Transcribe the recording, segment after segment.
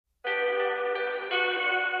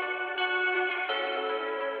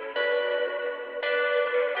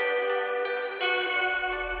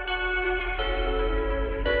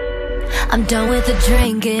I'm done with the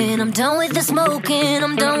drinking, I'm done with the smoking,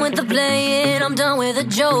 I'm done with the playing, I'm done with the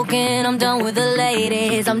joking, I'm done with the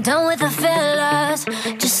ladies, I'm done with the fellas,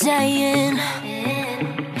 just saying.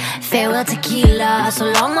 Farewell tequila, so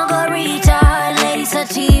long margarita, lady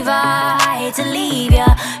sativa, I hate to leave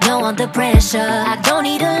ya, don't want the pressure, I don't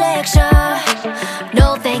need a lecture.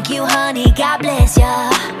 No thank you honey, God bless ya.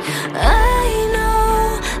 I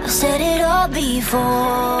know, I've said it all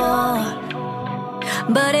before,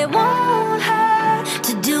 but it won't hurt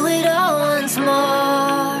to do it all once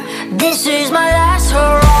more. This is my last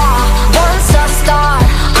hurrah. Once I start,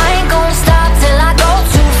 I ain't gonna stop till I go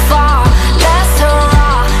too far. Last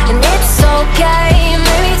hurrah, and it's okay.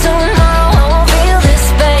 Maybe tomorrow I won't feel this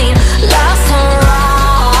pain. Last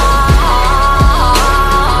hurrah,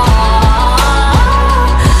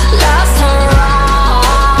 last hurrah.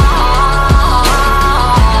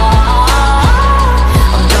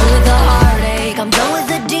 I'm done with the heartache, I'm done with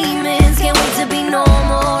the demons. Can't wait to be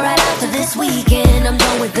normal right after this weekend. I'm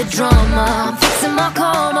done with the drama, I'm fixing my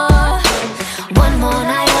karma. One more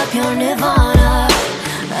night up your nirvana.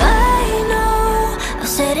 I know, I've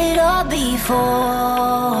said it all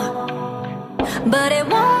before, but it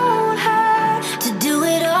won't hurt to do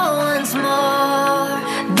it all once more.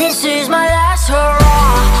 This is my last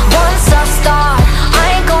hurrah. Once I start, I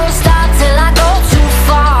ain't gonna stop till I go too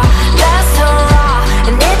far. Last hurrah,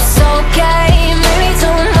 and it's okay. Maybe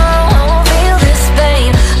tomorrow I won't feel this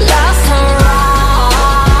pain. Last hurrah,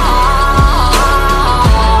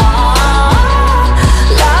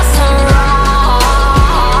 last hurrah.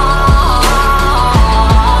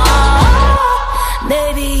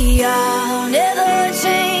 Maybe I'll never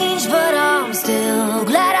change, but I'm still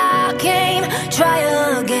glad I came. Try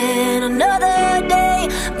again another day,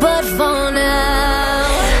 but for now,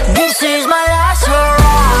 this is my last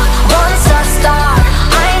hurrah. Once I start,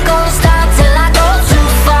 I ain't gonna stop till I go too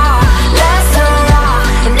far. Last hurrah,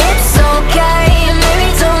 and it's okay. Maybe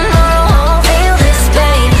tomorrow I won't feel this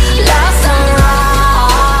pain. Last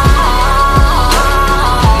hurrah,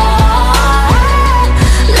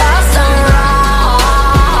 last hurrah.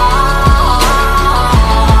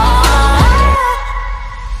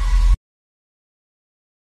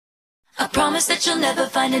 I promise that you'll never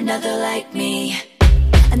find another like me.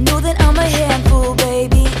 I know that I'm a handful,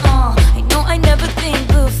 baby, I know I never think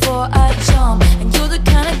before I jump, and you're the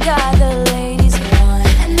kind of guy the ladies want.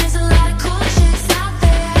 And there's a lot of cool chicks out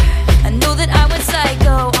there. I know that I went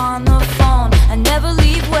psycho on the phone. I never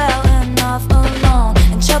leave well enough alone,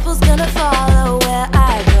 and trouble's gonna follow where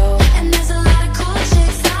I go. And there's a lot of cool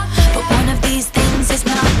chicks out there, but one of these things is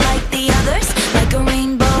not like the others. Like a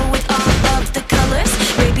rainbow with all of the colors,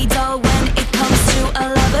 baby doll when it comes to a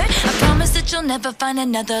lover. I promise that you'll never find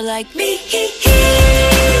another like me.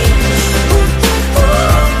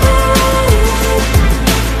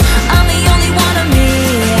 I'm the only one of me,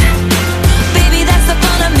 baby, that's the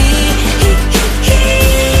fun of me.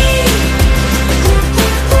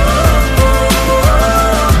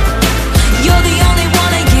 You're the only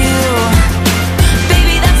one of you,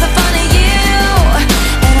 baby, that's the fun of you.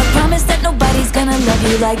 And I promise that nobody's gonna love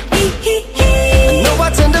you like me. I know I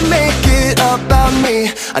tend to make it about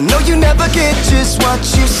me. I know you never get just what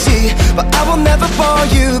you see, but I will never bore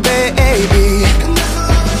you, baby.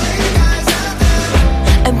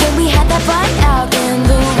 And when we had that fight out in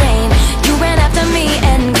the rain, you ran after me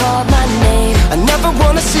and called my name. I never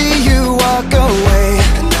wanna see you walk away,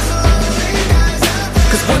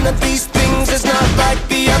 cause one of these things is not like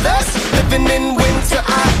the others. Living in winter,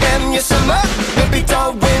 I am your summer. Baby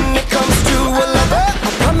doll, when it comes to a lover, I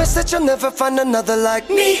promise that you'll never find another like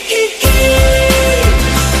me.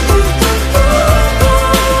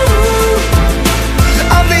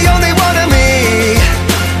 I'm the only one of me,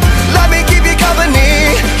 let me keep you company.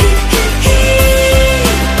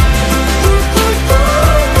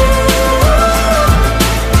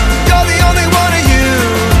 You're the only one of you,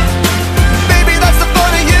 baby, that's the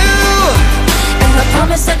fun of you. And I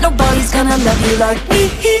promise that nobody's gonna love you like me.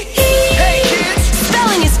 Hey kids,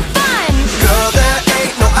 Spelling is fun, girl, there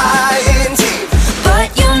ain't no I-N-T, but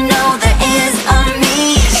you know there is a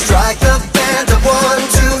me. strike the band of 1,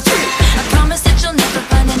 2, 3. I promise that you'll never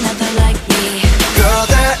find another like me. Girl,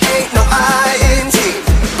 there ain't no I-N-T,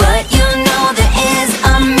 But you know there is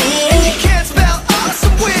a me. you can't spell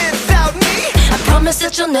awesome without me. I promise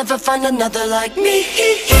that you'll never find another like me.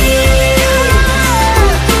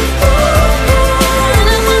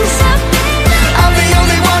 I'm the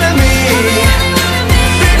only one of me,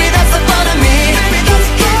 baby, that's the fun of me.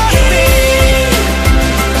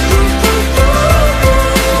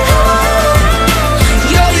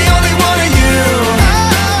 You're the only one of you,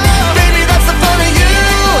 baby, that's the fun of you.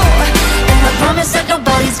 And I promise that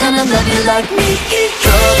nobody's gonna love you like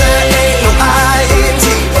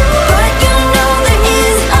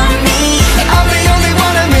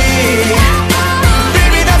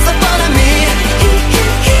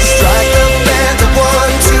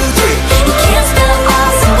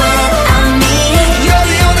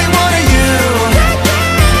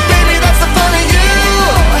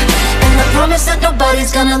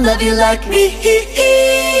gonna love you like me.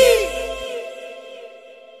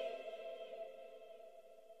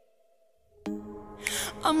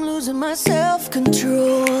 I'm losing my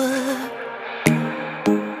self-control.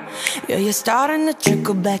 Yeah, you're starting to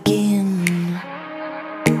trickle back in,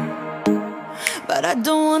 but I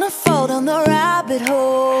don't wanna fall down the rabbit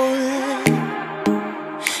hole.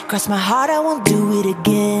 Cross my heart, I won't do it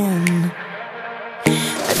again.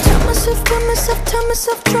 I tell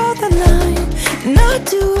myself, draw the line. And I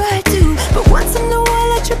do, but once in a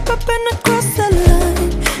while I trip up and I cross the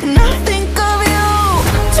line. And I think of you.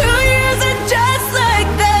 2 years and just like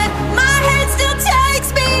that, my head still takes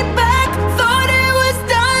me back. Thought it was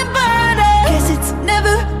done, but I guess it's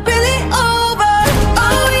never really over.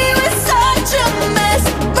 Oh, we were such a mess,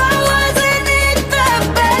 but wasn't it the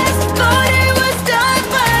best? Thought it was done,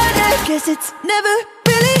 but I guess it's never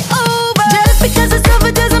really over. Just because it's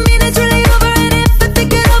over doesn't mean it's really over. And if I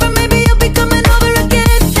think it over, maybe you'll be coming over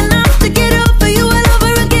again. And I'll have to get over you all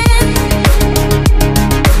over again.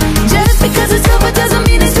 Just because it's over doesn't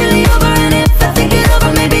mean it's really over. And if I think it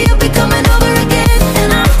over, maybe you'll be coming over again.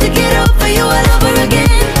 And I'll have to get over you all over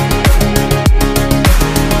again.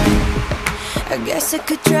 I guess I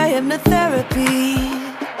could try hypnotherapy.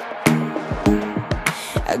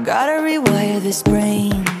 I gotta rewire this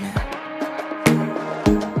brain,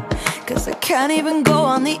 'cause I can't even go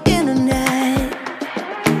on the internet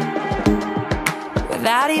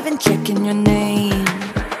without even checking your name.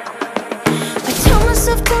 I tell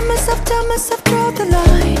myself, draw the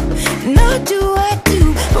line. And I do,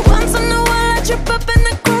 but once in a while I trip up and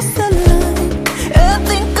I cross the line. I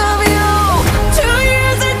think of you. 2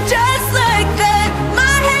 years and just like that,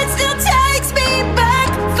 my head still takes me back.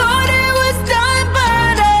 Thought it was done,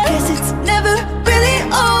 but I guess it's never really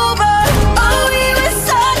over. Oh, we were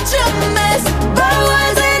such a mess, but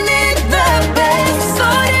wasn't it the best?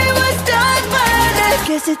 Thought it was done, but I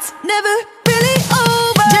guess it's never really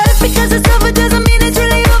over. Just because it's over doesn't mean it's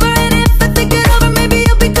really over. And if I think it over, maybe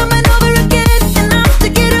you'll be coming over again. And I'll have to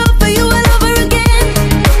get over you all over again.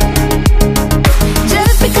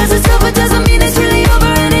 Just because it's over doesn't mean it's really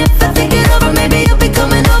over. And if I think it over, maybe you'll be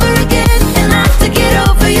coming over again. And I'll have to get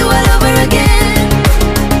over you all over again.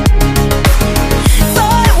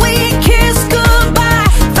 Thought we kissed goodbye,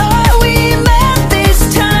 thought we met this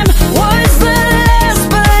time was the last,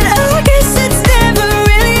 but I guess it's never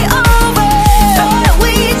really over. Thought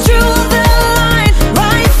we drew the line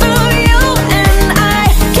right through you, and I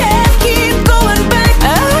can't keep going back.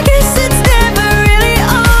 I guess it's never really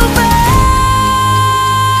over.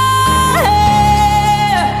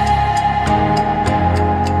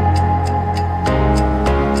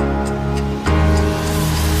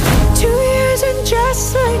 2 years and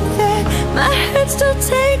just like that, my head still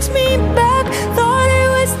takes me back. Thought it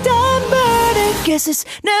was done, but I guess it's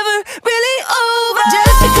never really over.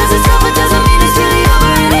 Just because it's over doesn't mean it's really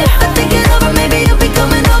over. And if I think it over, maybe you'll be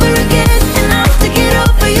coming over again. And I'll have to get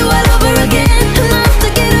over you all over again. And I'll have to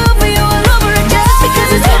get over you all over again. Just because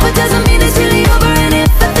it's over doesn't mean it's really over. And if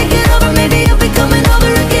I think it over, maybe you'll be coming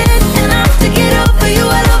over again. And I'll have to get over you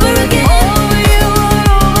all over again. Over you all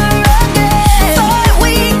over again. Thought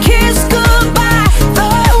we kissed goodbye,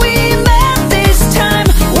 thought we met this time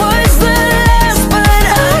was the last, but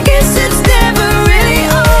I guess it's never really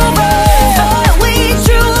over. Thought we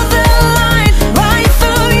drew the line right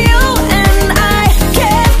through you, and I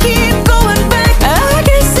can't keep going back. I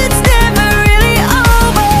guess it's never really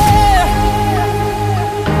over.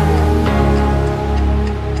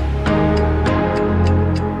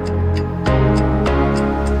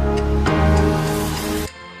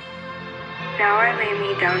 Now I lay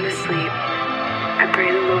me down to sleep. I pray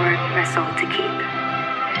the Lord my soul to keep.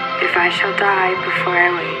 If I shall die before I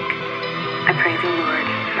wake, I pray the Lord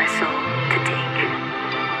my soul to take.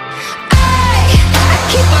 I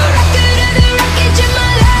keep a record of the wreckage in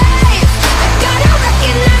my life. I gotta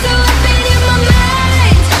recognize the weapon in my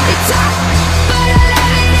mind. It's hot, but I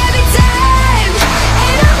love it every time.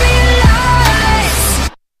 And I realize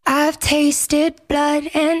I've tasted blood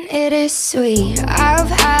and it is sweet. I've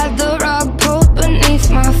had the rug pulled beneath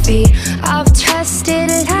my feet. I've trusted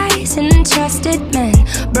lies and trusted men.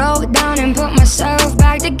 Broke down and put myself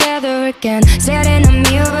back together again. Stared in a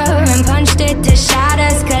mirror and punched it to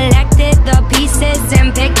shatters. Collected the pieces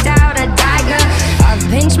and picked out a dagger. I've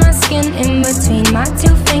pinched my skin in between my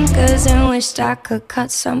 2 fingers and wished I could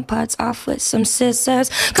cut some parts off with some scissors.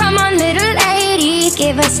 Come on, little lady,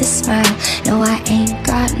 give us a smile. No, I ain't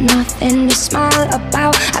got nothing to smile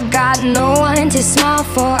about. I got no one to smile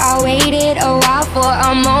for. I waited a while for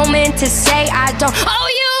a moment to say I don't owe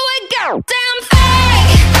you a goddamn thing.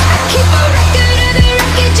 I keep a record of the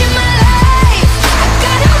wreckage in my life. I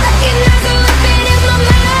gotta recognize the weapon in my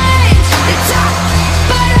mind.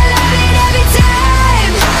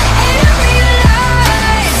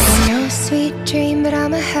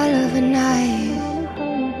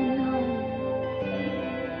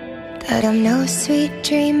 That I'm no sweet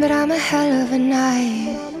dream, but I'm a hell of a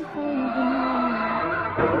night.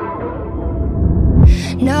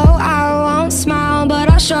 No, I won't smile, but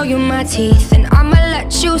I'll show you my teeth. And I'ma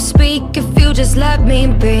let you speak if you just let me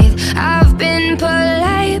breathe. I've been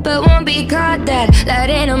polite, but won't be caught dead,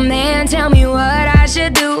 letting a man tell me what I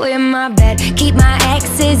should do in my bed. Keep my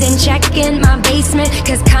exes in check in my basement,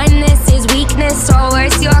 cause kindness is weakness, or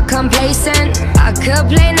worse, you're complacent. I could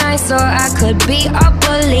play nice or I could be a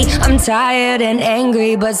bully. I'm tired and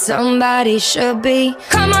angry, but somebody should be.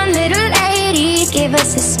 Come on, little lady, give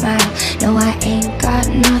us a smile. No, I ain't got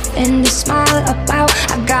nothing to smile about.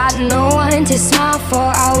 I got no one to smile for.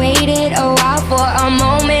 I waited a while for a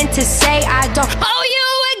moment to say I don't owe you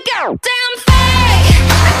a goddamn thing.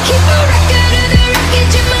 I keep a record of the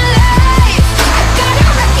wreckage in my life. I gotta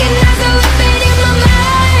recognize the weapon in my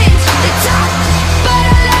mind. The top, but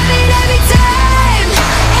I love it every time.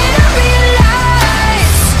 And I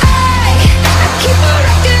realize I keep a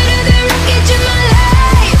record of the wreckage in my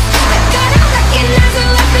life. I gotta recognize the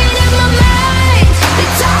weapon in my mind. The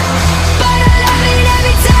top, but I love it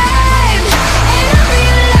every time. And I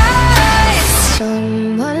realize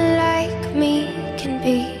someone like me can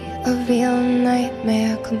be a real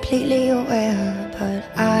nightmare, completely aware. But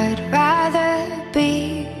I'd rather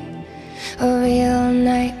be a real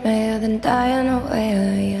nightmare than die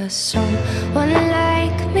unaware. Yeah, someone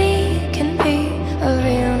like me can be a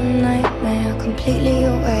real nightmare, completely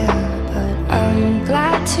aware. But I'm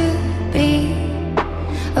glad to be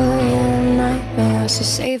a real nightmare, so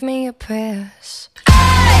save me your prayers. I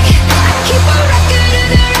keep a record of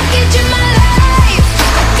the wreckage in my life.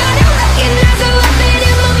 I gotta recognize the weapon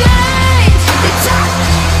in my mind. The top,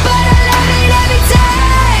 but I love it every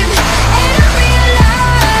time. And I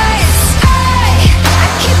realize I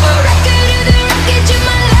keep a record of the wreckage in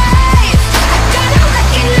my life. I gotta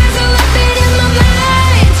recognize the weapon in my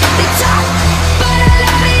mind. The top, but I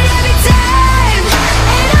love it every time.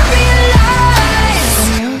 And I realize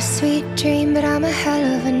I'm no sweet dream, but I'm a hell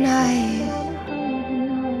of a night.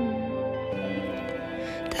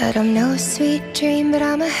 That I'm no sweet dream, but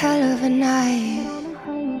I'm a hell of a night.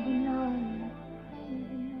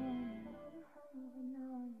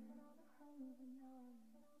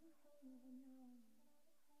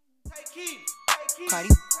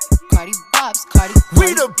 Cardi Bobs, Cardi.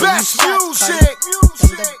 We the best music.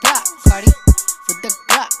 From the block, Cardi. For the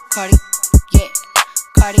Glock, Cardi. Yeah,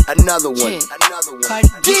 Cardi. Another one. Yeah. Another one. Cardi.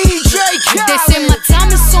 DJ Khaled. They say my time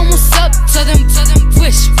is almost up. Tell them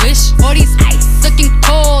wish. All these ice looking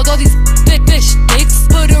cold, all these fish sticks.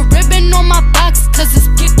 Put a ribbon on my box, cause it's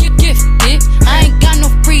gifted. I ain't got no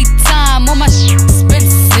free time, all my shit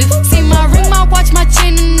expensive. See my ring, my watch, my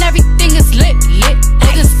chain, and everything is lit.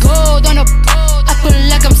 All this gold on a pole, I feel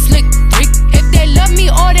like I'm slick Rick. If they love me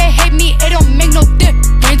or they hate me, it don't make no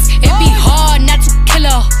difference. It be hard not to kill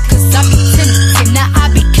her, cause I be tempted. Now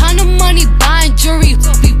I be counting money, buying jewelry,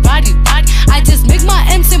 be roddy. I just make my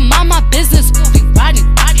ends and mind my business, be roddy.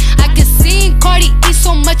 I can see Cardi eat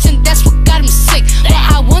so much and that's what got him sick. But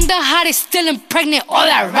I wonder how they still impregnate all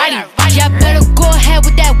that riding. Y'all better go ahead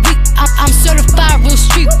with that week. I'm certified real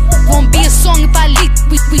street. Won't be a song if I leak.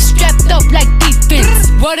 We strapped up like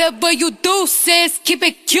defense. Whatever you do, sis, keep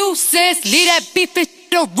it cute, sis. Leave that beef in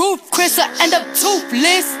the roof, Chris, I end up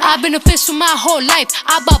toothless. I've been official my whole life.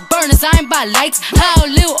 I bought burners, I ain't buy lights. How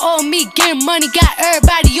little old me getting money got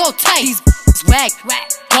everybody all tight. These whack,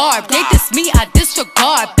 garb. They diss me, I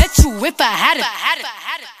disregard. Bet you if I had it,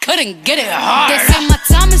 couldn't get it hard. They say my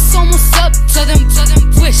time is almost up. Tell them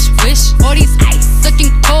wish. All these ice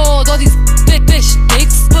looking cold, all these fish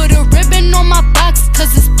sticks. Put a ribbon on my box,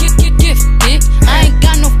 cause it's gifted. I ain't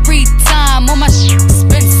got no free time, all my shit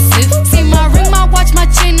expensive. See my ring, my watch, my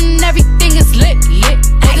chain, and everything is lit.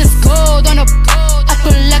 All this gold on a pole, I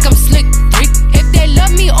feel like I'm slick Rick. If they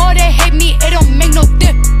love me or they hate me, it don't make no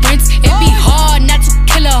difference. It be hard not to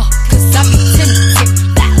kill her, cause I be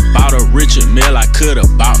tempted. Bought a Richard Mille, I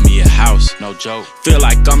could've bought me a house. No joke. Feel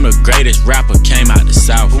like I'm the greatest rapper, came out the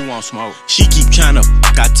south. Who won't smoke? She keep tryna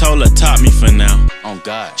I told her top me for now. On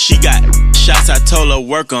God. She got shots, I told her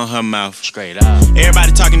work on her mouth. Straight up.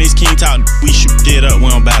 Everybody talking this king talk, we shoot it up, we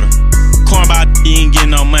don't battle. Cornball, you ain't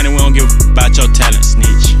getting no money, we don't give about your talent.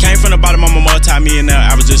 Snitch. Came from the bottom, I'm a multi-millionaire,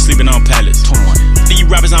 I was just sleeping on pallets. 21. These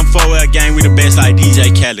rappers I'm 4L gang, we the best like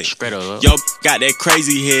DJ Khaled. Straight up. Yo, got that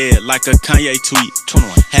crazy head like a Kanye tweet.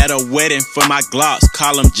 21. Had a wedding for my Glocks,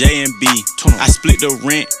 call them J and B. 21. I split the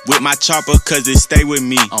rent with my chopper cause it stay with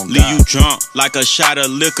me. Leave you drunk like a shot of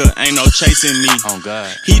liquor, ain't no chasing me. Oh God.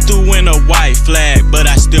 He threw in a white flag, but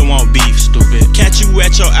I still want beef. Stupid. Catch you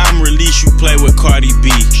at your album release, you play with Cardi B.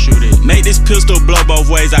 Shoot it. Make this pistol blow both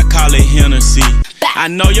ways, I call it Hennessy. I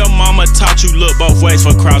know your mama taught you look both ways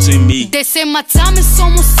for crossing me. They say my time is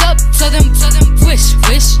almost up. Tell them wish.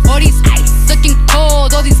 All these ice looking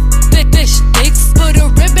cold, all these fish sticks. Put a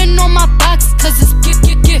ribbon on my box, cause it's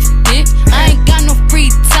gifted. I ain't got no free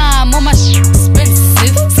time, all my shit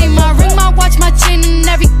expensive. See my ring, my watch, my chain, and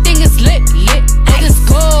everything is lit. All this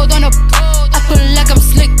gold on a I feel like I'm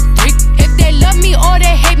slick Rick. If they love me or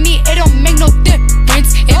they hate me, it don't make no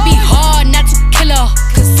difference. It be hard not to kill her,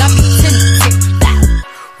 cause I be tempted.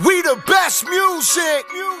 We the best music.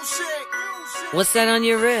 What's that on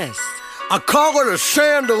your wrist? I call it a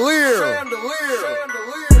chandelier.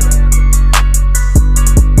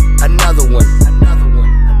 Another one.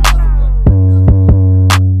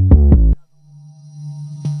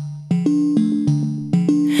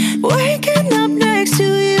 Waking up next to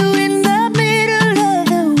you in the middle of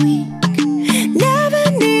the week.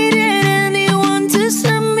 Never needed anyone to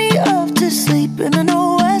send me off to sleep. And I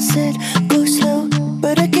know I said go slow,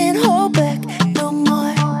 but I can't hold back no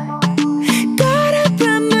more. Got a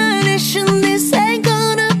premonition this ain't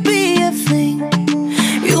gonna be a thing.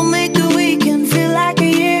 You make the weekend feel like a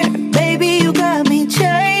year. Baby, you got me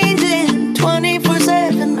changing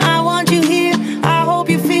 24/7. I want you here, I hope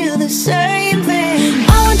you feel the same thing.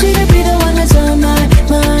 I want you to be the one that's on my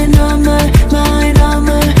mind, on my mind, on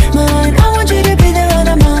my mind. I want you to be there on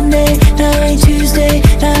a Monday night, Tuesday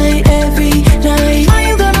night, every night. Are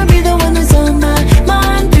you gonna be the one that's on my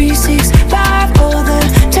mind 365 all the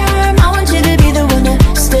time? I want you to be the one to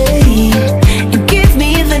stay and give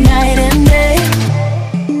me the night and day.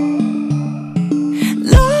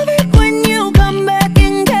 Love it when you come back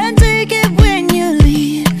and can't take it when you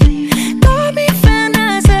leave. Got me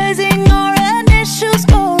fantasizing our initials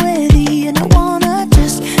already, and I wanna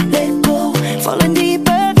just let go, falling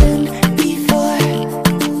deeper than before.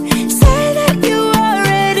 Say that you are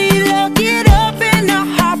ready, lock it up in a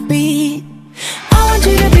heartbeat. I want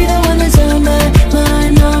you to be the one that's on my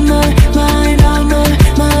mind, on my mind, on my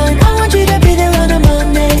mind. I want you to be there on a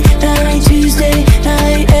Monday night, Tuesday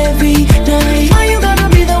night, every night. Are you gonna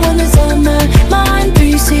be the one that's on my mind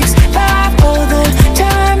 365 all the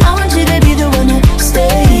time? I want you to be the one to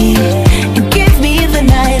stay and give me the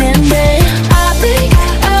night and day. I think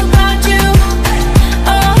about you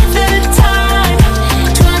all the time,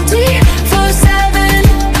 24/7,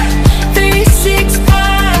 365.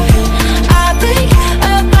 I think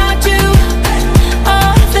about you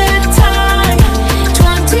all the time,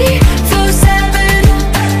 24/7,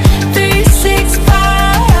 365.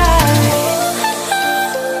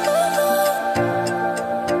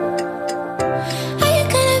 Are you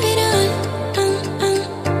gonna be the one?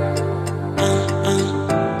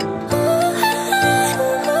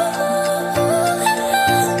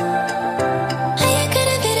 Are you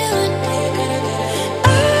gonna be the one?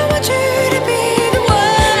 I want you to be the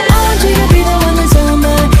one. I want you to be the one that's on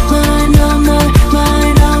my mind, on my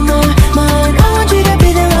mind, on my mind. I want you to be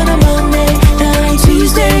there on a Monday night,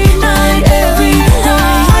 Tuesday night, every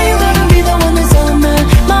night. Are you gonna be the one that's on my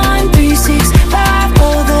mind 365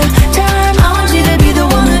 all the time? I want you to be the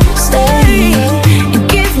one to stay and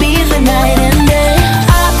give me the night and day.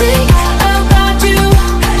 I think about you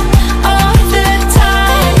all the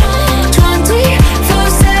time,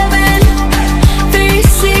 24/7,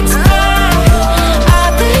 365. I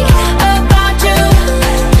think about you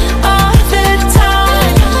all the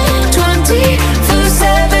time,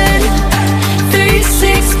 24/7,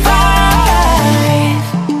 365.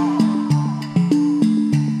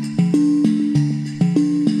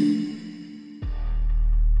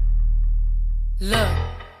 Look,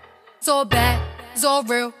 it's all bad, it's all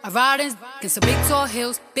real. I ride in some big tall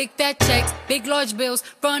hills, big fat checks, big large bills.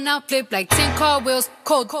 Run out, flip like 10 car wheels.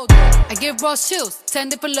 Cold. I give raw chills, 10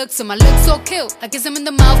 different looks, and my looks so kill. I kiss him in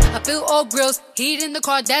the mouth, I feel all grills. Heat in the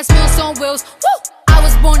car, that smells on wheels. Woo! I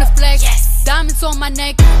was born to flex. Diamonds on my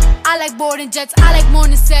neck. I like boarding jets, I like more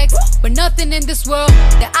than sex. But nothing in this world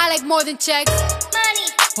that I like more than checks. Money,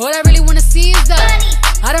 All I really wanna see is the money,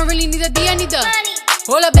 I don't really need a D, I need the money,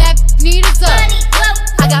 all I back need is the money. Whoa.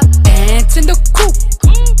 I got bands in the coop,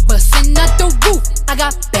 bustin' out the roof. I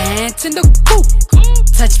got bands in the coop.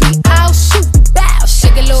 Touch me, I'll shoot. Bow,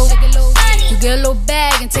 shake a little. You get a little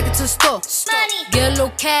bag and take it to the store. Money. Get a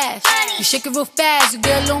little cash. Money. You shake it real fast, you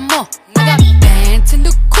get a little more. I got bands in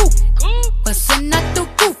the coop, bustin' out the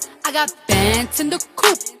roof. I got bands in the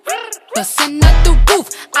coop, bustin' out the roof.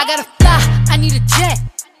 I gotta fly, I need a jet.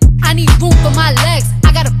 I need room for my legs.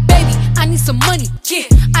 I got a baby, I need some money. Yeah,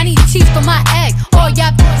 I need teeth for my egg. All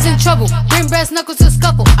y'all b****s in trouble. Bring brass knuckles to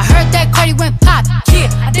scuffle. I heard that Cardi went pop. Yeah,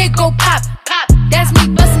 I did go pop. That's me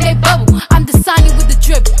bustin' that bubble. I'm the signing with the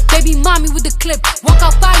drip. Baby mommy with the clip. Walk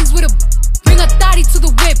out bodies with a. Bring a thotty to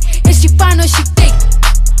the whip. Is she fine or she thick?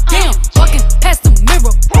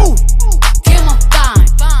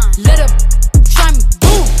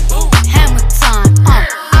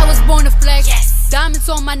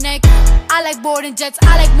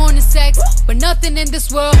 nothing in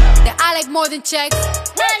this world that I like more than checks.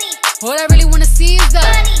 Money, All I really wanna see is the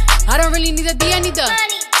money, I don't really need a D, I need the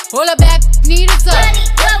money, all I back need is a money,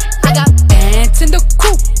 go. I got bands in the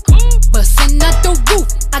coop, bustin' out the roof.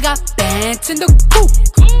 I got bands in the coop.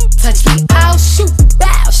 Touch me, I'll shoot.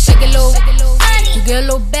 Bow, shake it low. Money, You get a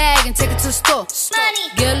little bag and take it to the store. money,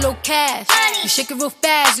 Get a little cash. Money. You shake it real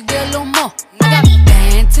fast, you get a little more. I Money. got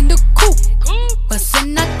bands in the coop,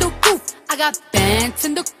 bustin' out the roof. I got bands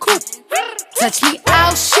in the coop. Touch me,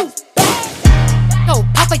 I'll shoot. Yo,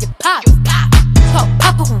 Papa, you pop. Yo,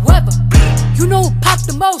 Papa, whoever. You know who pop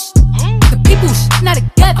the most? The people who not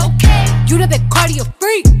together. You know that cardio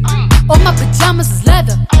freak. All my pajamas is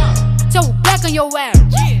leather. So black on your ass.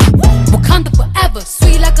 Wakanda forever.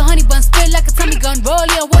 Sweet like a honey bun, spit like a tummy gun. Roll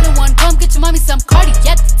in one on one. Come get your mommy some cardi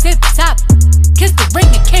at the tip top. Kiss the ring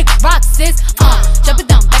and kick rock, sis. Jump it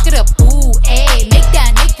down, back it up. Ooh, ayy. Make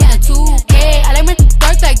that 2K. I like my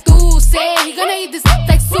dark like do say. He gonna eat this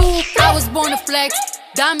like soup. I was born to flex.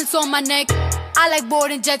 Diamonds on my neck. I like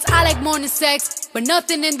boarding jets, I like more than sex. But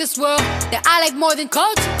nothing in this world that I like more than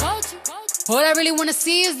culture. All I really wanna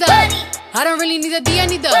see is the Money. I don't really need a D, I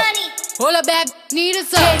need the Money. all I bag need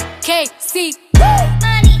is a KKC.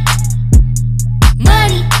 Money,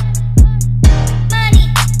 Money, money, money,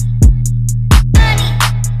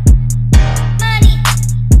 money,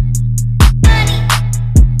 money,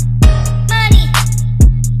 money,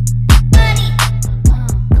 money.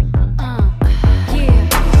 yeah,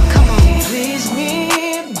 come on. Please me,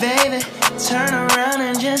 baby. Turn around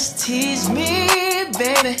and just tease me,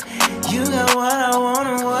 baby. You got what I want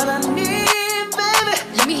and what I need, baby.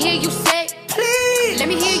 Let me hear you say, Please, let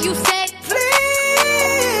me hear you say, please,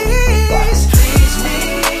 please me,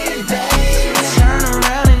 baby. Turn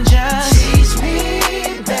around and just tease me,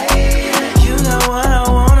 baby. You got what I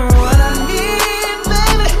want and what I need,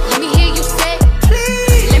 baby. let me hear you say,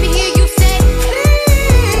 Please, let me hear you say.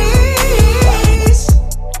 please.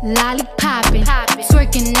 Lollipoppin',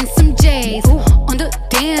 twerking in some J's on the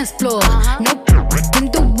dance floor. No in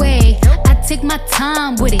the way. I take my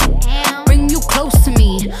time with it. Bring you close to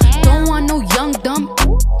me. Don't want no young dumb.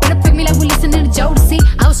 Better pick me like we listening to Jodeci.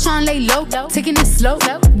 I was trying to lay low, taking it slow.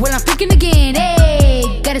 Well, I'm freaking again. Hey,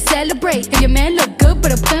 gotta celebrate. If your man look good,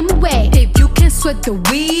 better put him away. If you can sweat the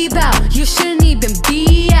weave out, you shouldn't even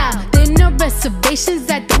be out. There no reservations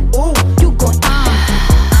at the ooh. You gon'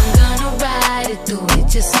 I'm gonna ride it through it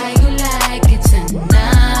just how you like it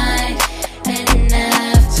tonight. And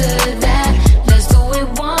after that, let's do it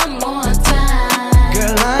one more time.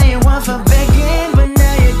 Girl, I ain't one for begging, but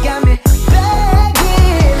now you got me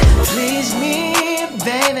begging. Please me,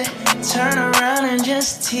 baby. Turn around and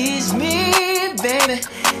just tease me, baby.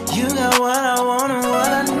 You got what I want and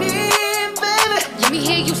what I need, baby. Let me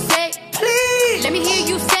hear you say, Please, let me hear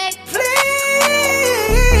you say, please,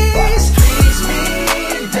 please me,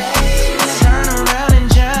 baby. Turn around and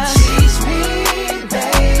just tease me,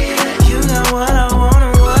 baby. You got what I want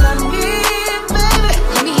and what I need, baby.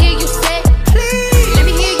 let me hear you say, Please, let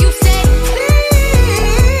me hear you say.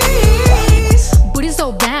 please. Booty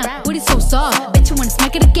so round, booty so soft. Bet you wanna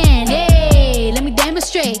smack it again. Hey, let me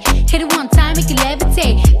demonstrate. Hit it one time, make it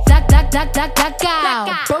levitate. Black, black, black, black, black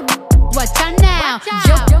out. Bro, watch out now.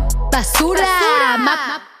 Yo, basura, ma,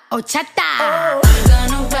 ochata. I'm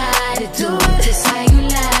gonna ride it, do it just how you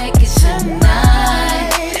like it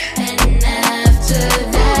tonight. And after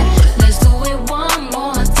that, let's do it one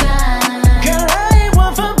more time. Girl, I ain't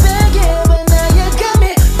one for begging, but now you got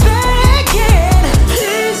me begging.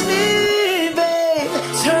 Please me, babe.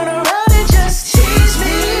 Turn around and just tease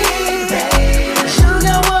me, babe. You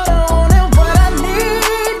got what I want and what I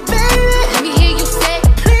need, baby. Let me hear you say,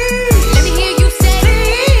 Please, let me hear you say.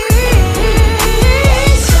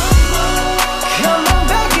 please. Come on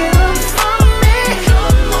back and run for me.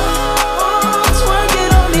 Twerk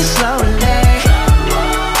it on me slowly.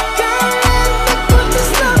 Girl, let me put this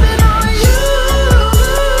loving on you.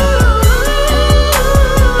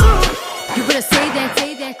 You better say that,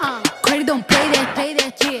 credit don't play that,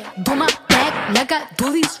 yeah. Do my back like I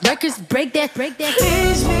do these records, break that.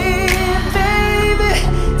 Tease me, baby.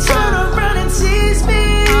 Turn around and tease me,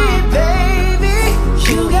 baby.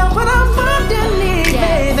 You got what I want and need,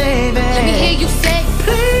 Yeah. baby. Let me hear you say,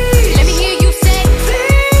 Please, let me hear you say. please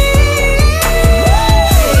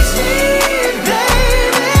me,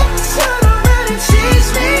 baby. Turn around and tease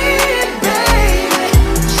me, baby.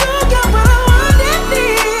 You got what I want and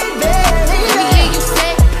need, baby. Let me hear you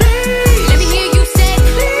say, Please, let me hear you say.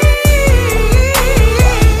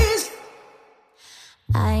 please.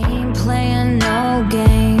 I ain't playing no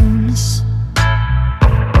games,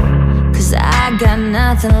 'cause I got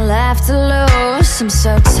nothing left to lose. I'm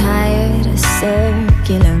so tired of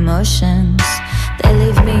circular motions. they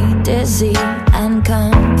leave me dizzy and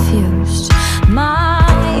confused. My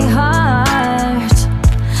heart,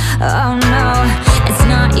 oh no, it's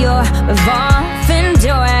not your revolving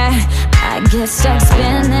door. I get stuck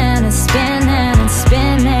spinning and spinning and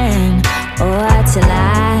spinning, or till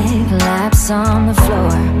I collapse on the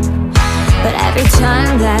floor. But every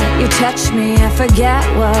time that you touch me, I forget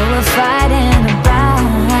what we're fighting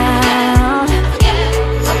about.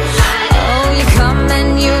 Oh, you come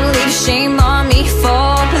and you leave, shame on me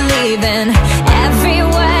for believing every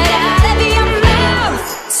word out of your mouth.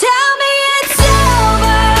 Tell me it's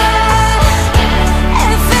over,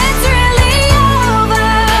 if it's really over,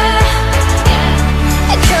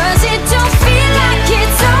 'cause it don't feel like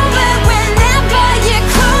it's over whenever you're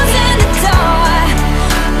closing the door.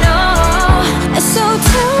 No, so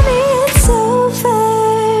tell me it's over,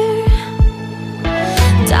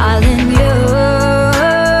 darling.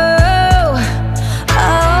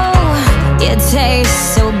 You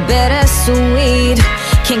taste so bittersweet,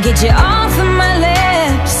 can't get you off of my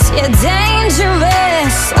lips. You're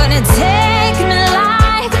dangerous, gonna take me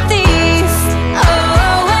like a thief.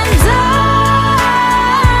 Oh, and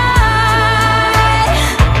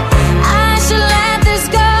I should let this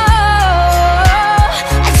go.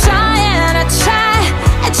 I try and I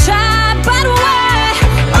try, but why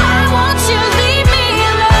won't you leave me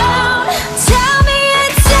alone? Tell me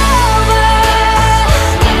it's over,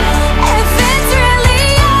 if it's really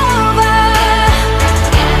over,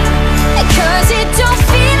 'cause it don't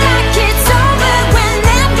feel like it's over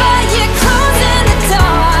whenever you're closing the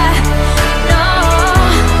door. No,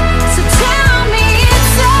 so tell me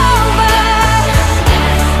it's over,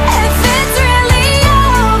 if it's really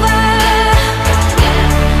over,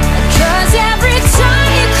 'cause every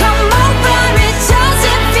time you come over it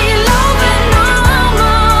doesn't feel over no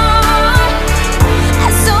more.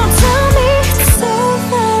 So tell me it's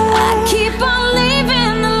over. I keep on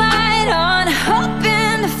leaving the light on,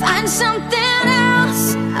 hoping to find something else.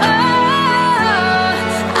 Oh,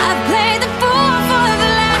 I've played the fool for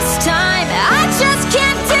the last time. I just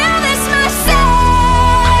can't do this myself.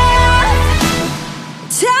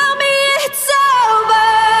 Tell me it's over,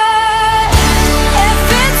 if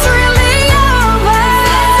it's really over,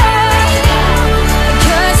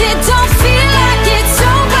 'cause it don't feel like it's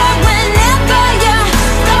over whenever you're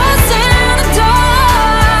closing the door.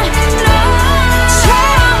 No,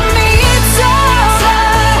 tell me it's over,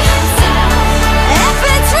 if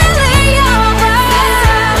it's really over,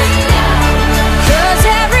 'cause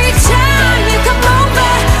every time you come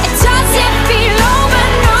over it doesn't feel over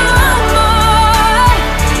no more.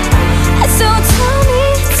 So tell me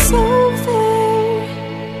it's over.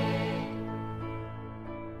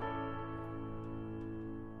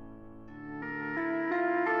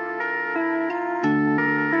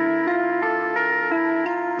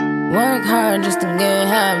 Work hard just to get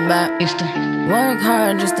half back. Used to work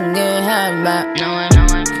hard just to get half back.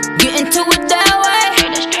 Get into it that way.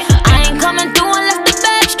 I ain't coming through unless the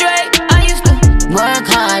bag's straight. I used to work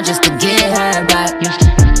hard just to get her back. Used to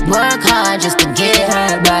work hard just to get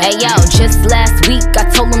her back. Hey yo, just last week I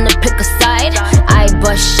told him to pick a side. I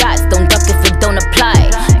bust shots, don't duck if it don't apply.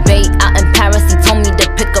 Bay out in Paris, he told me to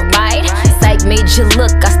pick a ride. Psych made you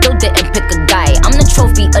look, I still didn't pick a guy. I'm the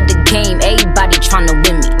trophy of the game, everybody tryna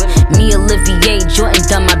win me. Me, Olivier, Jordan,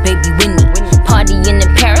 done my baby Winnie. Partying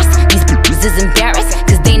in Paris, these bitches is embarrassed,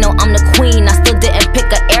 'cause they know I'm the queen, I still didn't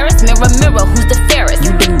pick a heiress. Mirror, mirror, who's the fairest?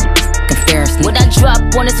 You the fairest. What I drop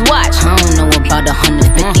on his watch? I don't know about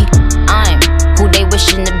 150. I'm who they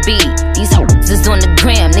wishing to be. These hoes is on the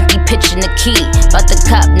gram, Nicki pitching the key. About the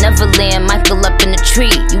cop, Neverland, Michael up in the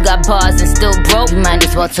tree. You got bars and still broke, you might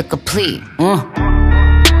as well took a plea.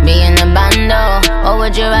 Me in the bando, or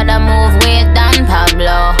would you rather move with Don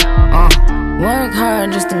Pablo? Work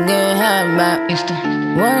hard just to get half back. Used to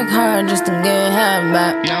work hard just to get half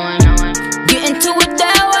back. Get into it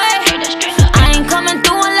that way. I ain't coming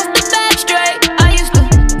through unless the bag's straight. I used to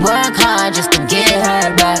work hard just to get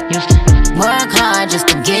her back. Used to work hard just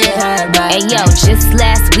to get her back. Hey yo, just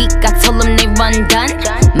last week I told them they run done.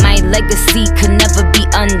 My legacy could never be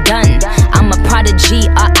undone. I'm a prodigy,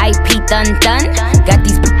 R.I.P. dun dun. Got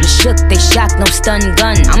these bitches shook, they shocked, no stun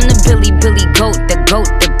gun. I'm the Billy goat, the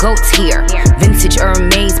goat's here. Vintage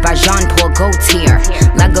Hermes by Jean-Paul Gaultier.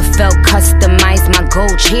 Lagerfeld customized my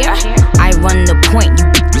gold chair. I run the point, you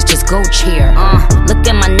bitches just go cheer. Look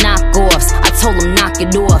at my knockoffs, I told them knock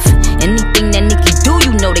it off. Anything that Nicki do,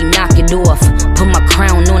 you know they knock it off. Put my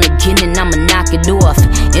crown on again and I'ma knock it off.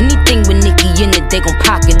 Anything with Nicki in it, they gon'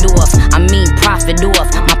 pocket off. I mean profit off,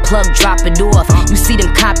 my plug drop it off. You see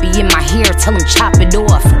them copying my hair, tell them chop it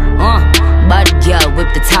off. bad girl,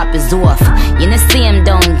 whip the top is off. You know, see him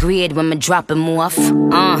downgrade when me drop him off.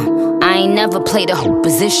 I ain't never played a whole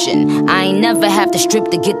position. I ain't never have to strip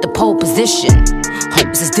to get the pole position.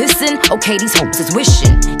 Hopes is dissing, okay, these hopes is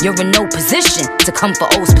wishing. You're in no position to come for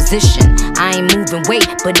O's position. I ain't moving weight,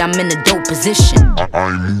 but I'm in a dope position.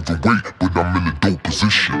 I ain't moving weight, but I'm in a dope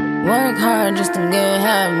position. Work hard just to get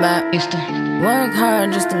half back. Work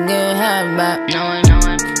hard just to get half back.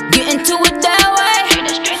 Get into it that way.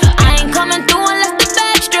 I ain't coming through unless the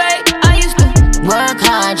back straight. I used to work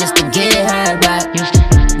hard just to get her back.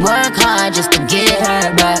 Work hard just to get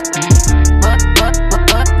her back.